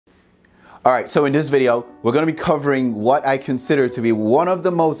All right, so in this video, we're going to be covering what I consider to be one of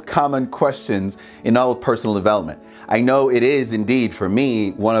the most common questions in all of personal development. I know it is indeed, for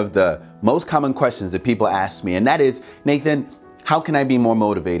me, one of the most common questions that people ask me, and that is, Nathan, how can I be more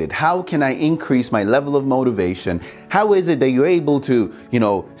motivated? How can I increase my level of motivation? How is it that you're able to,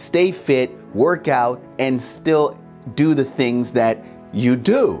 stay fit, work out, and still do the things that you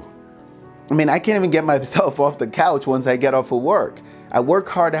do? I mean, I can't even get myself off the couch once I get off of work. I work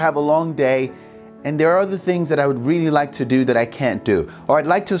hard, I have a long day, and there are other things that I would really like to do that I can't do. Or I'd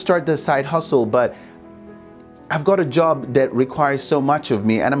like to start the side hustle, but I've got a job that requires so much of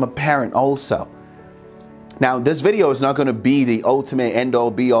me, and I'm a parent also. Now, this video is not going to be the ultimate end-all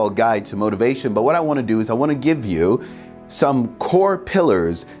be-all guide to motivation, but what I want to do is I want to give you some core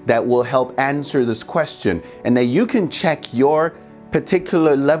pillars that will help answer this question and that you can check your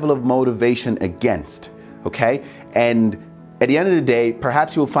particular level of motivation against, okay? And at the end of the day,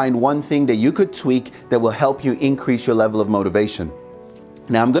 perhaps you'll find one thing that you could tweak that will help you increase your level of motivation.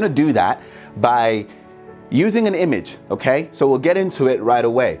 Now, I'm going to do that by using an image, okay? So we'll get into it right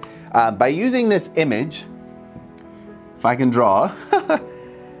away. By using this image, if I can draw,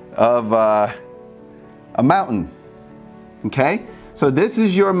 of a mountain, okay? So this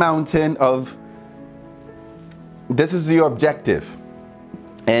is your mountain this is your objective,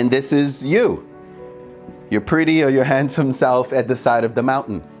 and this is you. Your pretty or your handsome self at the side of the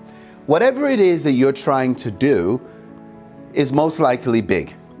mountain. Whatever it is that you're trying to do is most likely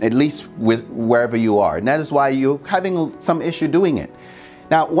big, at least with wherever you are. And that is why you're having some issue doing it.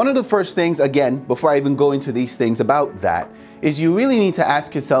 Now, one of the first things, again, before I even go into these things about that, is you really need to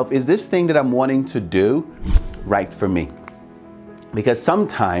ask yourself, is this thing that I'm wanting to do right for me? Because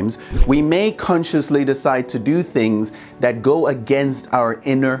sometimes we may consciously decide to do things that go against our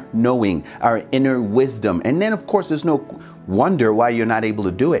inner knowing, our inner wisdom. And then, of course, there's no wonder why you're not able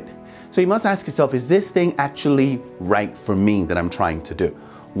to do it. So you must ask yourself, is this thing actually right for me that I'm trying to do?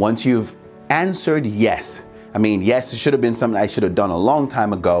 Once you've answered yes, I mean, yes, it should have been something I should have done a long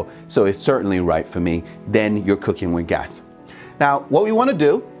time ago, so it's certainly right for me, then you're cooking with gas. Now, what we want to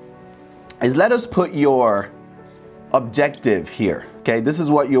do is let us put your objective here, okay? This is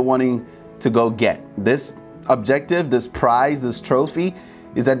what you're wanting to go get. This objective, this prize, this trophy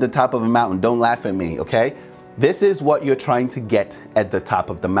is at the top of a mountain. Don't laugh at me, okay? This is what you're trying to get at the top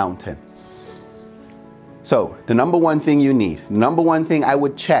of the mountain. So the number one thing you need, number one thing I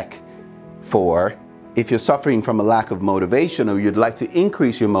would check for if you're suffering from a lack of motivation or you'd like to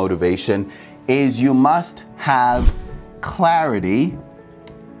increase your motivation is you must have clarity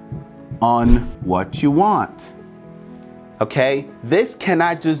on what you want. Okay, this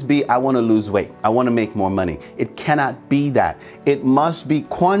cannot just be, I want to lose weight, I want to make more money. It cannot be that. It must be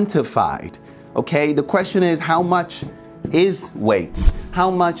quantified. Okay, the question is, how much is weight? How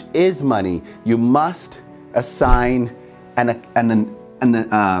much is money? You must assign a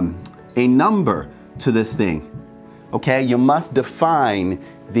number to this thing. Okay, you must define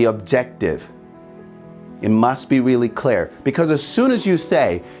the objective. It must be really clear, because as soon as you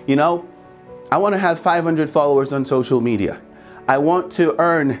say, I want to have 500 followers on social media. I want to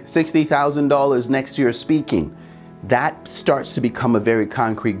earn $60,000 next year speaking. That starts to become a very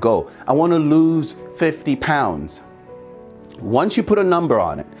concrete goal. I want to lose 50 pounds. Once you put a number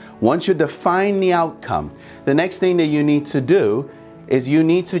on it, once you define the outcome, the next thing that you need to do is you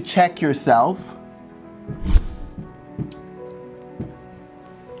need to check yourself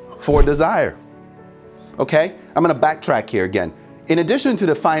for desire. Okay? I'm going to backtrack here again. In addition to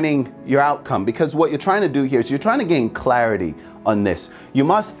defining your outcome, because what you're trying to do here is you're trying to gain clarity on this, you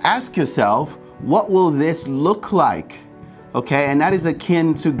must ask yourself, what will this look like? Okay, and that is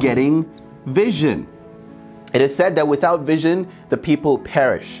akin to getting vision. It is said that without vision, the people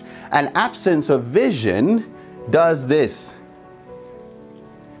perish. An absence of vision does this.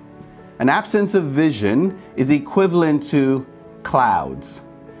 An absence of vision is equivalent to clouds.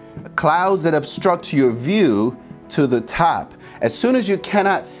 Clouds that obstruct your view to the top. As soon as you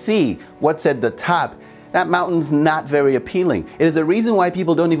cannot see what's at the top, that mountain's not very appealing. It is a reason why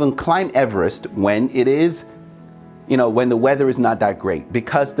people don't even climb Everest when it is, when the weather is not that great.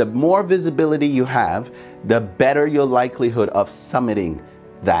 Because the more visibility you have, the better your likelihood of summiting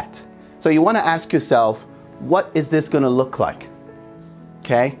that. So you want to ask yourself, what is this going to look like?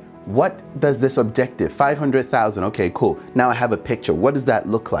 Okay? What does this objective, 500,000, okay, cool. Now I have a picture. What does that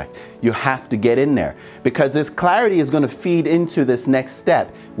look like? You have to get in there because this clarity is going to feed into this next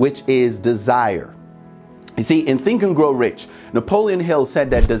step, which is desire. You see, in Think and Grow Rich, Napoleon Hill said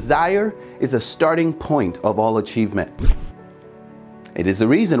that desire is a starting point of all achievement. It is the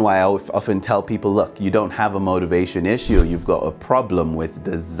reason why I often tell people, look, you don't have a motivation issue, you've got a problem with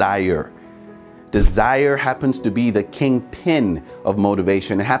desire. Desire happens to be the kingpin of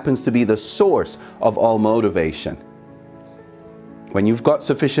motivation. It happens to be the source of all motivation. When you've got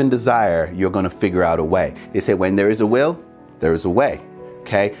sufficient desire, you're going to figure out a way. They say when there is a will, there is a way.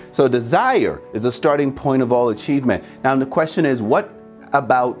 Okay? So desire is the starting point of all achievement. Now the question is, what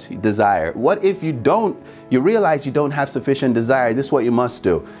about desire? What if you realize you don't have sufficient desire? This is what you must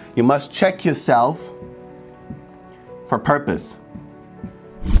do. You must check yourself for purpose.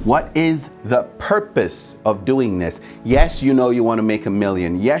 What is the purpose of doing this? Yes, you know you want to make $1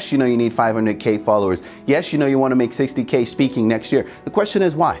 million. Yes, you know you need 500K followers. Yes, you know you want to make 60K speaking next year. The question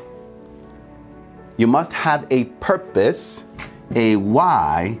is why? You must have a purpose, a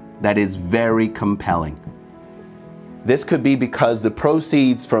why that is very compelling. This could be because the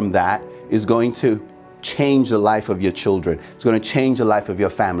proceeds from that is going to change the life of your children. It's going to change the life of your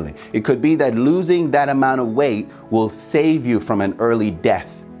family. It could be that losing that amount of weight will save you from an early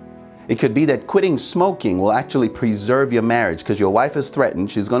death. It could be that quitting smoking will actually preserve your marriage because your wife is threatened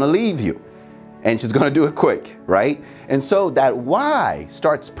she's going to leave you and she's going to do it quick, right? And so that why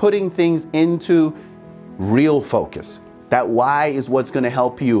starts putting things into real focus. That why is what's going to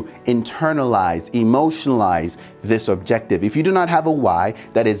help you internalize, emotionalize this objective. If you do not have a why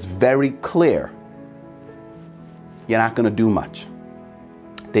that is very clear, you're not going to do much.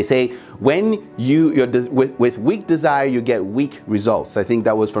 They say when with weak desire, you get weak results. I think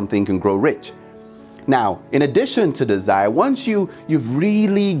that was from Think and Grow Rich. Now, in addition to desire, once you've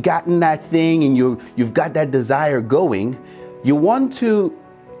really gotten that thing and you've got that desire going, you want to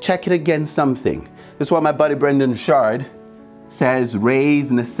check it against something. This is why my buddy Brendan Shard says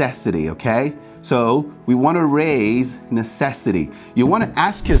raise necessity, okay? So we want to raise necessity. You want to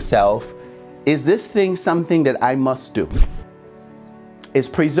ask yourself, is this thing something that I must do? Is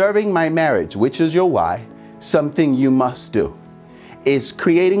preserving my marriage, which is your why, something you must do? Is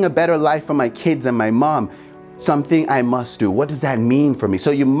creating a better life for my kids and my mom something I must do? What does that mean for me?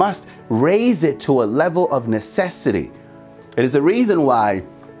 So you must raise it to a level of necessity. It is a reason why,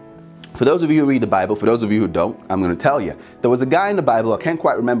 for those of you who read the Bible, for those of you who don't, I'm going to tell you. There was a guy in the Bible, I can't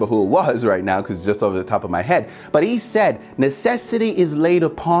quite remember who it was right now because it's just over the top of my head, but he said, necessity is laid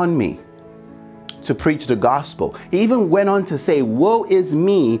upon me to preach the gospel. He even went on to say, woe is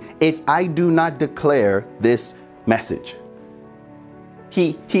me if I do not declare this message.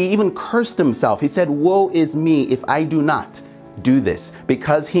 He even cursed himself. He said, woe is me if I do not do this,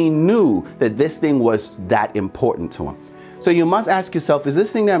 because he knew that this thing was that important to him. So you must ask yourself, is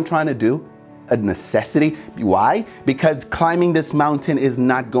this thing that I'm trying to do a necessity? Why? Because climbing this mountain is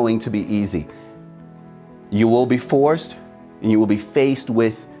not going to be easy. You will be forced and you will be faced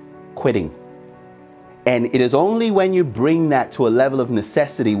with quitting. And it is only when you bring that to a level of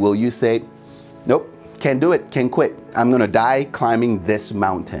necessity will you say, nope, can't do it, can't quit. I'm going to die climbing this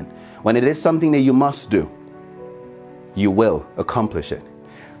mountain. When it is something that you must do, you will accomplish it.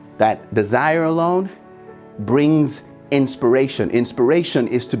 That desire alone brings inspiration. Inspiration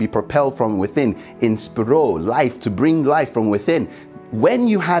is to be propelled from within. Inspiro, life, to bring life from within. When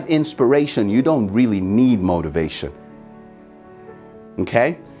you have inspiration, you don't really need motivation.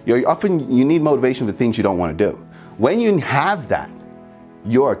 Okay? You need motivation for things you don't want to do. When you have that,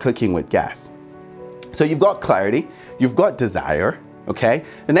 you're cooking with gas. So you've got clarity, you've got desire, okay?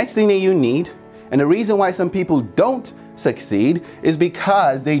 The next thing that you need, and the reason why some people don't succeed is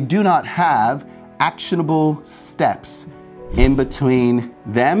because they do not have actionable steps in between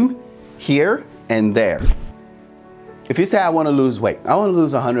them, here, and there. If you say, I want to lose weight, I want to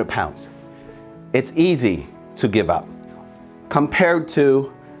lose 100 pounds, it's easy to give up. Compared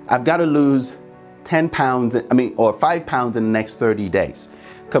to, I've got to lose 10 pounds, or 5 pounds in the next 30 days.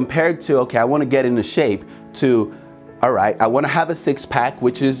 Compared to, okay, I want to get into shape, to, all right, I want to have a six-pack,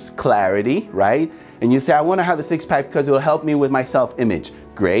 which is clarity, right? And you say, I want to have a six-pack because it will help me with my self-image.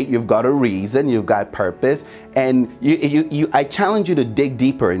 Great, you've got a reason, you've got purpose, and I challenge you to dig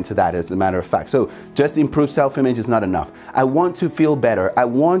deeper into that, as a matter of fact. So just improve self-image is not enough. I want to feel better. I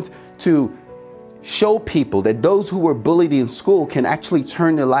want to show people that those who were bullied in school can actually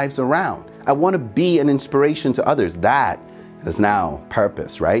turn their lives around. I want to be an inspiration to others. That is now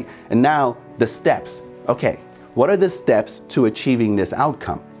purpose, right? And now the steps. Okay, what are the steps to achieving this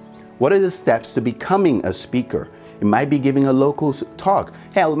outcome? What are the steps to becoming a speaker? It might be giving a local talk.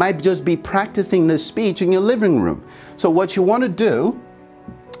 Hell, it might just be practicing the speech in your living room. So what you want to do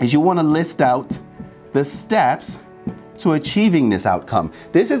is you want to list out the steps to achieving this outcome.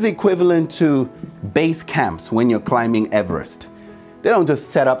 This is equivalent to base camps when you're climbing Everest. They don't just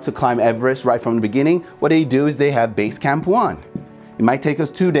set up to climb Everest right from the beginning. What they do is they have base camp 1. It might take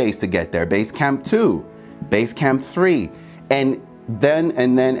us 2 days to get there. Base camp 2, base camp 3. And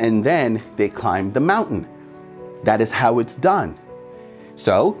then they climb the mountain. That is how it's done.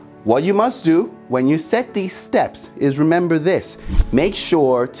 So what you must do when you set these steps is remember this. Make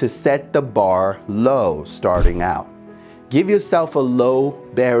sure to set the bar low starting out. Give yourself a low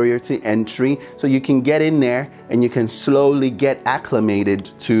barrier to entry so you can get in there and you can slowly get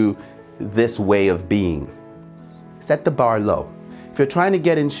acclimated to this way of being. Set the bar low. If you're trying to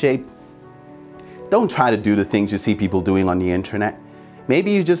get in shape, don't try to do the things you see people doing on the internet.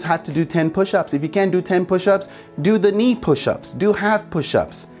 Maybe you just have to do 10 push-ups. If you can't do 10 push-ups, do the knee push-ups, do half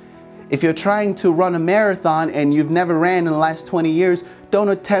push-ups. If you're trying to run a marathon and you've never ran in the last 20 years, don't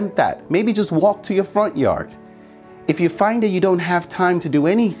attempt that. Maybe just walk to your front yard. If you find that you don't have time to do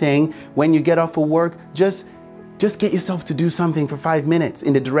anything when you get off of work, just get yourself to do something for 5 minutes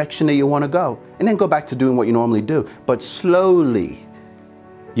in the direction that you want to go, and then go back to doing what you normally do. But slowly,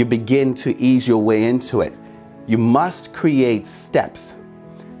 you begin to ease your way into it. You must create steps.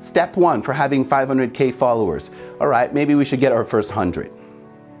 Step 1 for having 500K followers. All right, maybe we should get our first 100.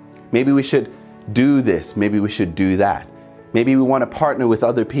 Maybe we should do this. Maybe we should do that. Maybe we want to partner with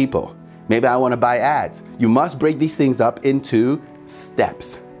other people. Maybe I want to buy ads. You must break these things up into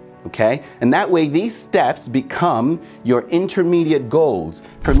steps, okay? And that way these steps become your intermediate goals.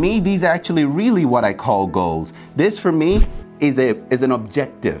 For me, these are actually really what I call goals. This for me is an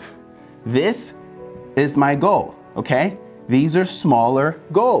objective. This is my goal, okay? These are smaller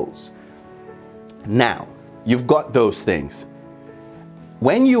goals. Now, you've got those things.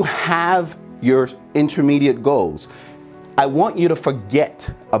 When you have your intermediate goals, I want you to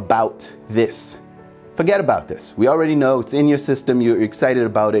forget about this. Forget about this. We already know it's in your system, you're excited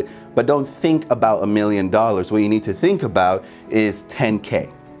about it, but don't think about $1 million. What you need to think about is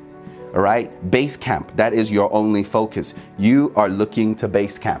 10K. All right? Base camp, that is your only focus. You are looking to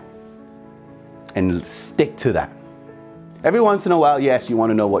base camp. And stick to that. Every once in a while, yes, you want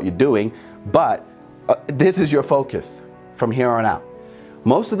to know what you're doing, but this is your focus from here on out.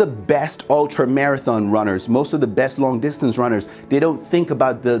 Most of the best ultra marathon runners, most of the best long distance runners, they don't think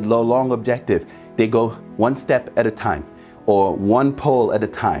about the long objective. They go one step at a time or one pole at a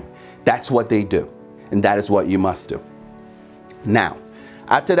time. That's what they do. And that is what you must do. Now,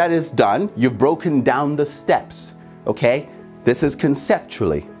 after that is done, you've broken down the steps, okay? This is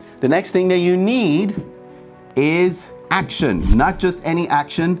conceptually. The next thing that you need is action. Not just any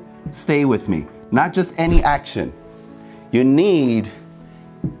action, stay with me. Not just any action. You need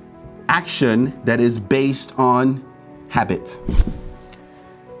action that is based on habit.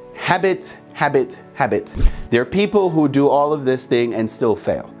 Habit, habit, habit. There are people who do all of this thing and still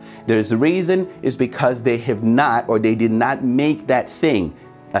fail. There's a reason, is because they have not, or they did not make that thing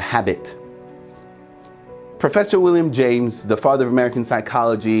a habit. Professor William James, the father of American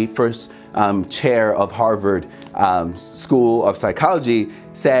psychology, first chair of Harvard School of Psychology,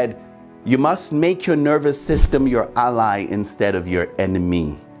 said, you must make your nervous system your ally instead of your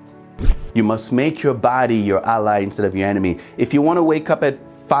enemy. You must make your body your ally instead of your enemy. If you want to wake up at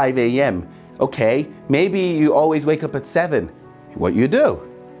 5 a.m., okay, maybe you always wake up at 7. What you do,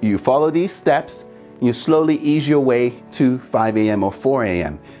 you follow these steps, you slowly ease your way to 5 a.m. or 4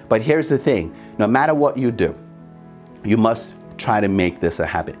 a.m. But here's the thing, no matter what you do, you must try to make this a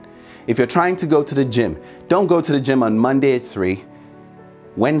habit. If you're trying to go to the gym, don't go to the gym on Monday at 3,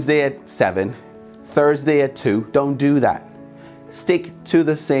 Wednesday at 7, Thursday at 2, don't do that. Stick to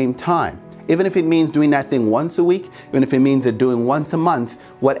the same time. Even if it means doing that thing once a week, even if it means doing once a month,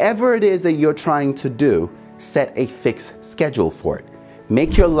 whatever it is that you're trying to do, set a fixed schedule for it.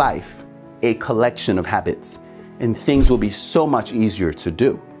 Make your life a collection of habits, and things will be so much easier to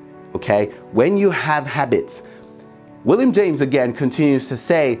do, okay? When you have habits, William James again continues to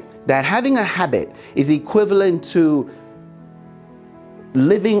say that having a habit is equivalent to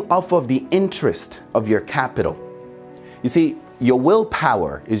living off of the interest of your capital. You see, your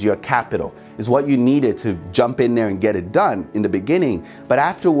willpower is your capital, is what you needed to jump in there and get it done in the beginning. But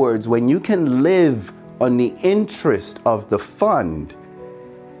afterwards, when you can live on the interest of the fund,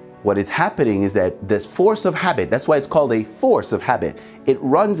 what is happening is that this force of habit, that's why it's called a force of habit, it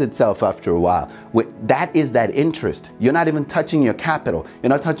runs itself after a while. That is that interest. You're not even touching your capital. You're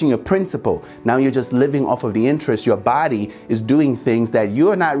not touching your principal. Now you're just living off of the interest. Your body is doing things that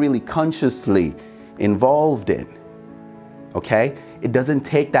you're not really consciously involved in. Okay? It doesn't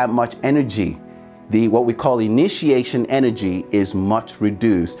take that much energy. What we call initiation energy is much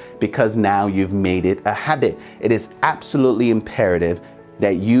reduced because now you've made it a habit. It is absolutely imperative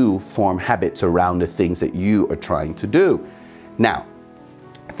that you form habits around the things that you are trying to do. Now,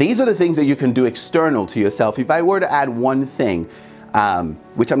 these are the things that you can do external to yourself. If I were to add one thing,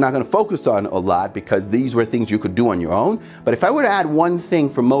 which I'm not going to focus on a lot because these were things you could do on your own. But if I were to add one thing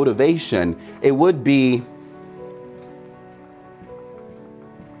for motivation, it would be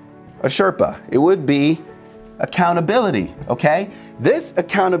a Sherpa. It would be accountability, okay? This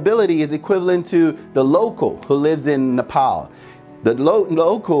accountability is equivalent to the local who lives in Nepal. The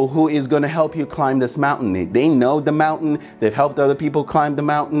local who is going to help you climb this mountain. They know the mountain. They've helped other people climb the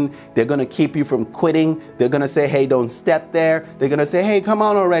mountain. They're going to keep you from quitting. They're going to say, hey, don't step there. They're going to say, hey, come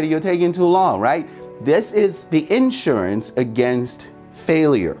on already. You're taking too long, right? This is the insurance against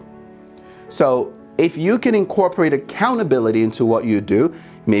failure. So if you can incorporate accountability into what you do,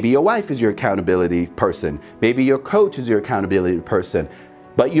 maybe your wife is your accountability person. Maybe your coach is your accountability person.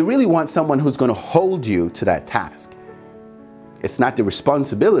 But you really want someone who's going to hold you to that task. It's not the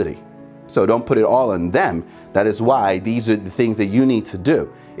responsibility. So don't put it all on them. That is why these are the things that you need to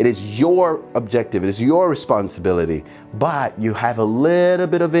do. It is your objective. It is your responsibility. But you have a little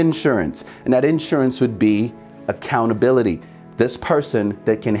bit of insurance. And that insurance would be accountability. This person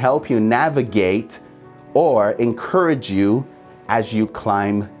that can help you navigate or encourage you as you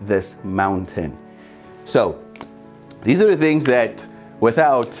climb this mountain. So these are the things that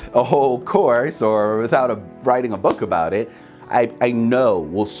without a whole course or without writing a book about it, I know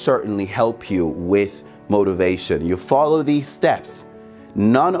will certainly help you with motivation. You follow these steps.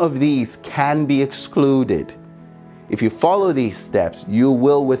 None of these can be excluded. If you follow these steps, you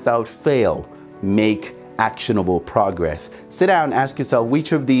will without fail make actionable progress. Sit down, ask yourself,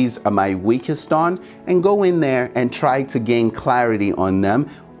 which of these am I weakest on? And go in there and try to gain clarity on them,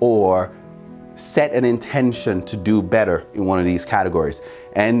 or set an intention to do better in one of these categories.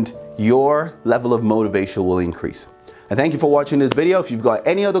 And your level of motivation will increase. And thank you for watching this video. If you've got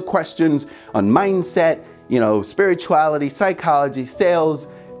any other questions on mindset, spirituality, psychology, sales,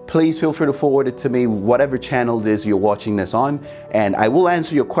 please feel free to forward it to me, whatever channel it is you're watching this on, and I will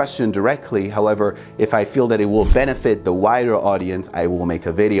answer your question directly. However, if I feel that it will benefit the wider audience, I will make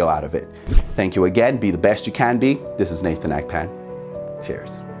a video out of it. Thank you again. Be the best you can be. This is Nathan Akpan.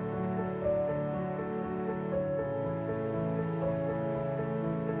 Cheers.